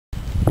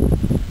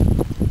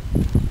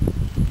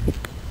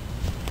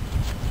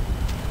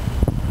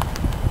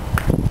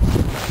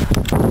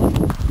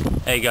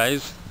Hey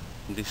guys,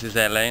 this is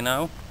LA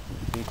now.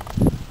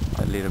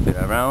 A little bit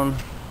around.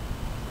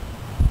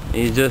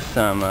 It's just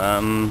some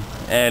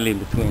alley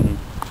between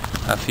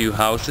a few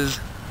houses,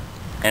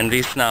 and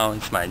this now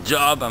is my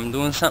job. I'm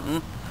doing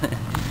something.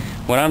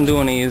 What I'm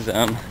doing is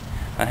I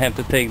have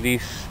to take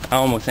this. I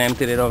almost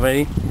emptied it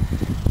already.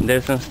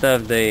 There's some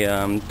stuff they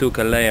took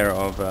a layer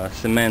of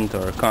cement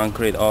or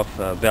concrete off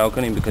a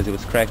balcony because it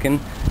was cracking,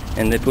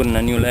 and they put in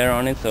a new layer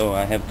on it, so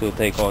I have to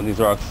take all these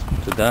rocks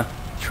to the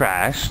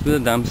trash, to the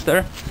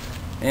dumpster.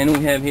 And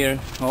we have here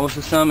also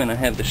some, and I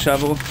have the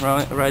shovel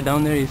right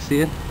down there, you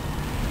see it?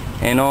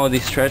 And all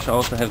this trash I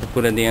also have to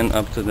put at the end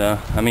up to the,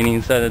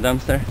 inside the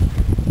dumpster.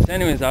 So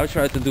anyways, I'll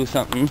try to do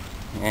something,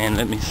 and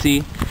let me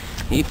see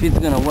if it's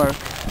gonna work.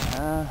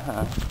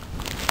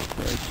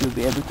 So you should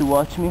be able to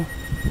watch me.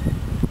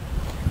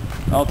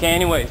 Okay,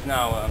 anyways,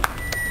 now,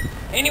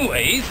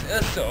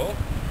 so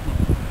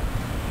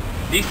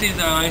this is,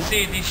 I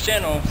see this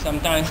channel,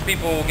 sometimes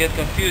people get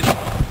confused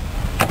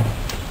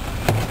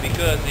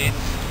because it's,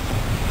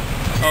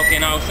 okay,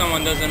 now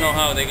someone doesn't know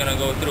how they're gonna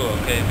go through,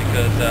 okay,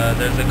 because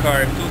there's a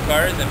car, two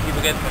cars, and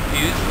people get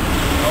confused.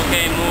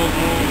 Okay, move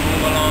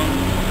along.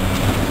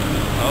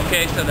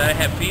 Okay, so that I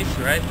have peace,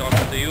 right,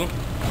 talking to you,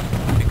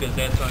 because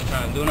that's what I'm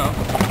trying to do now.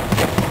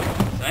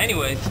 So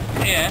anyways,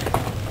 yeah,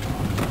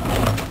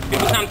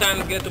 people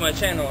sometimes get to my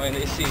channel and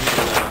they see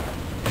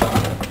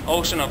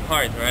Ocean of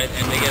Heart, right,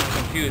 and they get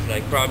confused,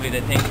 like probably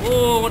they think,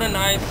 oh, what a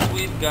nice,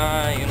 sweet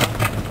guy, you know.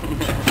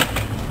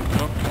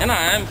 And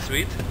I am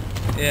sweet,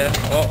 yeah,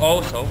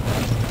 also.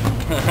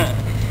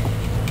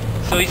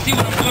 So you see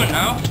what I'm doing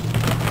now?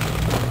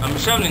 I'm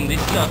shoveling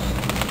this stuff,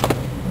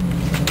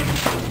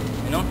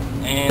 you know,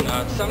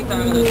 and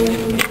sometimes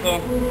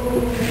people,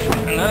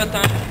 another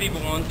time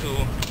people want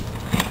to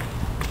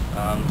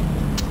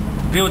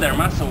build their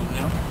muscles,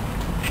 you know,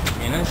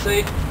 and I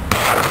say,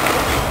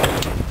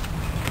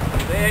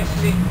 they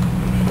actually,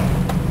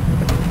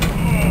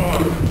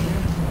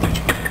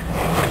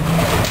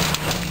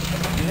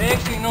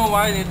 know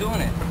why they're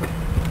doing it.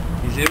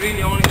 Is it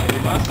really only the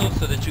muscle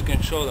so that you can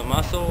show the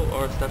muscle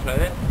or stuff like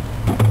that?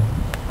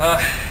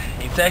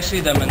 It's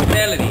actually the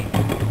mentality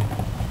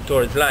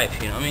towards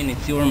life, you know.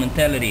 It's your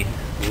mentality.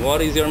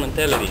 What is your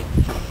mentality?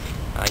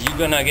 You're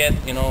gonna get,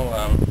 you know,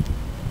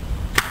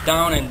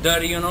 down and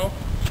dirty, you know.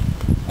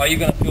 Are you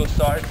gonna feel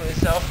sorry for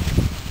yourself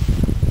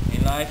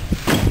in life?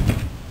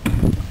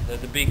 That's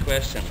the big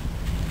question.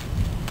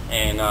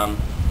 And I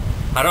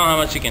don't know how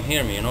much you can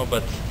hear me, you know,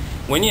 but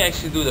when you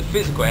actually do the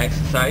physical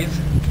exercise,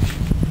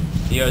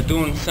 you are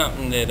doing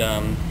something that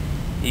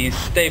is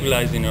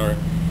stabilizing your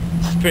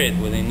spirit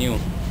within you,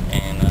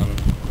 and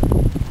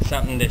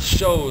something that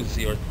shows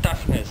your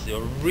toughness,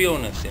 your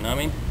realness, you know what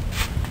I mean?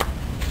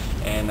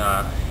 And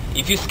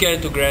if you're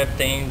scared to grab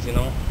things, you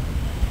know,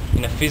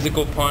 in a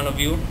physical point of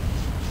view,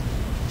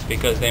 it's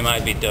because they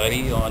might be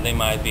dirty or they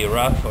might be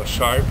rough or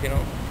sharp, you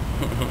know.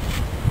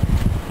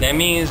 That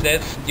means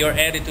that's your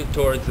attitude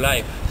towards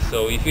life.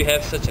 So if you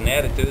have such an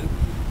attitude,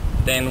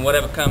 then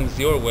whatever comes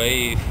your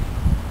way,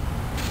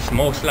 it's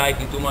most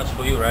likely too much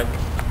for you, right?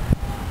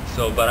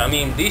 So, but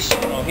this,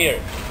 you know, here,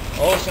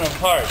 Ocean of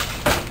Heart,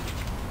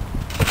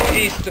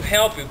 is to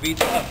help you be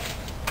tough.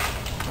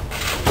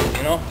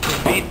 You know,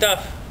 to be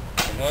tough.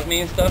 You know what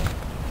means tough?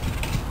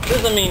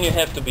 Doesn't mean you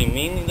have to be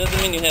mean, it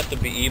doesn't mean you have to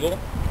be evil,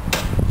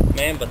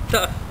 man, but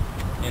tough,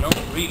 you know,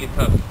 really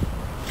tough.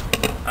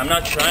 I'm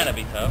not trying to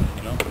be tough,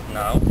 you know,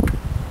 now,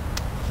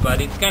 but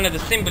it's kind of the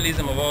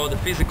symbolism of all the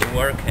physical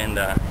work, and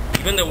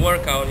even the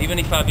workout, even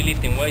if I be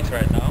lifting weights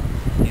right now,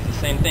 it's the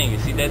same thing. You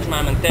see, that's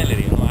my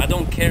mentality, you know. I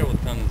don't care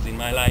what comes in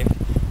my life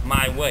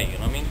my way, you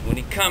know what I mean? When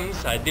it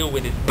comes, I deal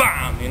with it,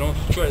 bam, you know,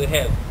 straight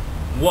ahead.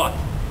 What?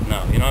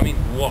 Now, you know what I mean?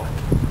 What?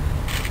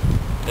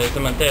 That's the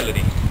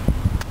mentality.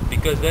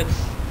 Because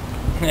that's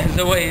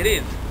the way it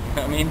is. You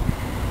know what I mean?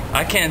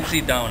 I can't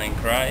sit down and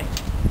cry,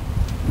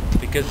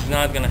 because it's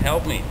not gonna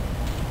help me.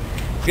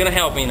 It's gonna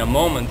help me in a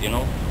moment, you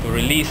know, to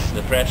release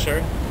the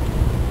pressure,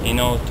 you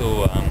know,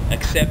 to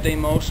accept the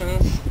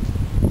emotions,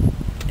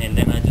 and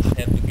then I just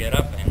have to get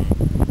up and,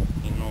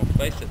 you know,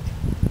 face it.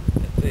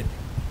 That's it.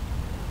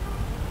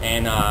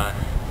 And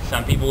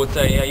some people would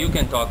say, yeah, you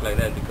can talk like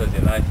that because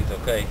your life is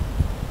okay.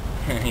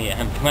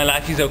 Yeah, my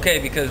life is okay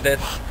because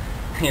that's,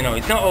 you know,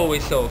 it's not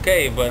always so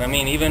okay, but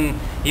even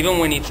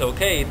when it's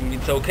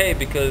okay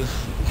because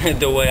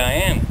the way I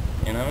am,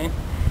 you know what I mean?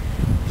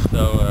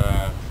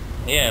 So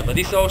yeah, but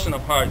this Ocean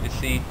of Heart, you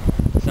see,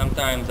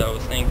 sometimes I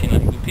was thinking,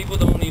 like, do people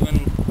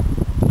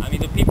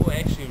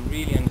actually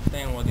really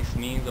understand what this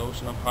means,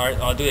 Ocean of Heart,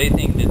 or do they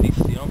think that this,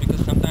 you know,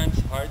 because sometimes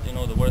heart, you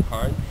know, the word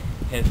heart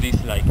has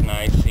this like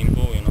nice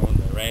symbol, you know,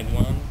 the red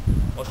one,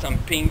 or some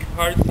pink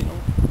heart, you know.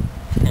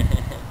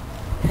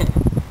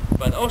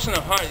 But Ocean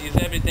of Heart is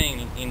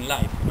everything in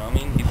life, you know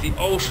what I mean? It's the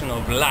ocean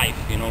of life,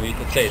 you know, you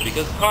could say,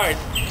 because heart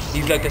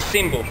is like a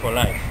symbol for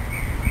life,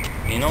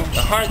 you know.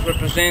 The heart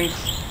represents,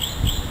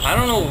 I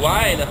don't know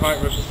why the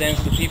heart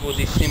represents to people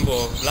this symbol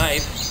of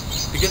life,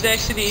 Because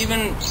actually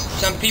even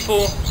some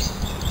people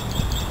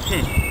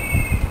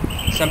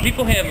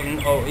have,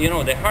 oh, you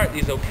know, their heart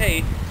is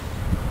okay,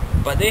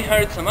 but they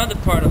hurt some other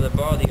part of the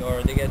body,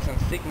 or they get some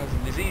sickness or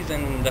disease,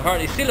 and the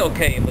heart is still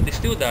okay, but they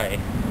still die.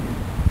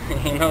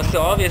 You know,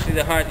 so obviously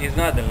the heart is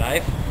not the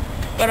life.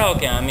 But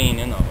okay, I mean,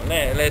 you know,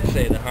 let's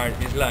say the heart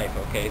is life,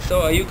 okay?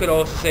 So you could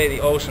also say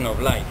the ocean of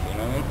life, you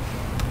know what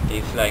I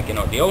mean? It's like, you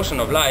know, the ocean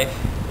of life,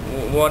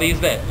 what is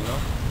that, you know?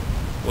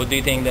 What do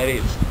you think that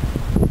is?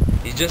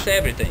 It's just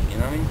everything, you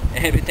know what I mean?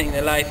 Everything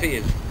that life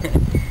is.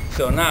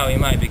 So now it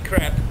might be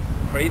crap,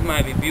 or it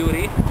might be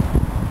beauty,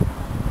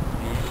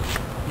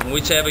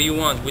 whichever you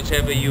want,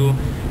 whichever you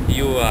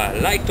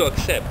like to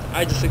accept.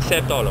 I just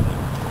accept all of them.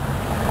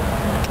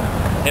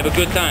 Have a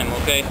good time,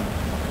 okay?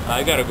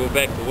 I gotta go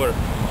back to work.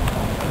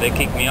 They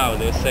kick me out.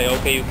 They say,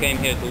 okay, you came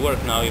here to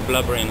work, now you're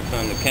blubbering in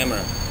front of the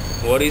camera.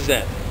 What is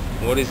that?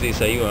 What is this?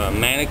 Are you a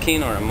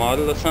mannequin or a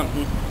model or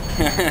something?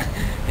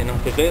 You know,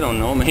 because they don't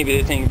know. Maybe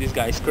they think this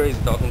guy's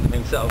crazy talking to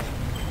himself.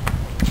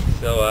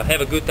 So have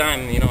a good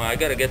time. You know, I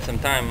gotta get some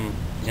time,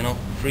 you know,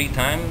 free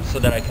time, so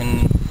that I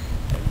can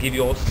give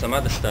you also some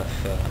other stuff.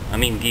 I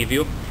mean, give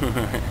you,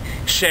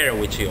 share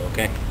with you,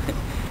 okay?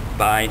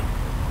 Bye.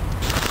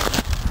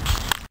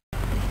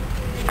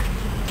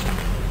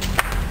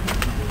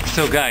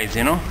 So guys,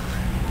 you know,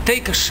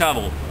 take a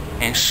shovel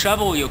and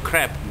shovel your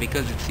crap,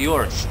 because it's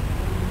yours.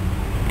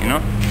 You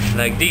know,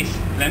 like this.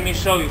 Let me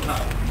show you how.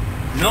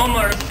 No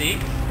mercy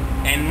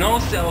and no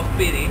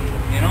self-pity,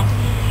 you know.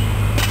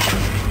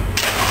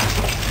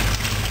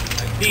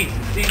 Like this,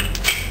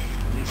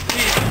 you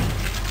see?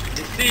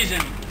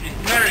 Decision and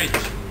courage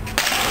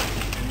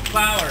and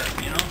power,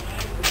 you know.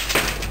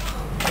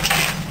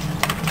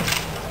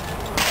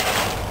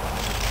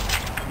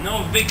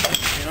 No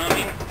victims, you know what I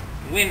mean?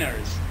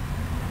 Winners.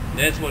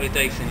 That's what it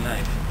takes in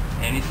life.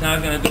 And it's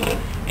not gonna do,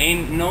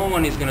 no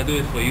one is gonna do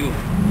it for you.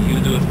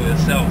 You do it for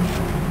yourself.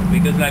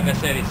 Because like I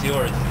said, it's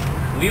yours.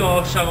 We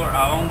all shovel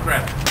our own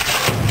crap.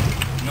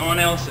 No one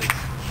else's.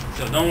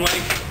 So don't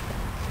wait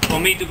for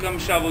me to come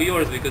shovel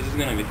yours, because it's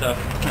gonna be tough.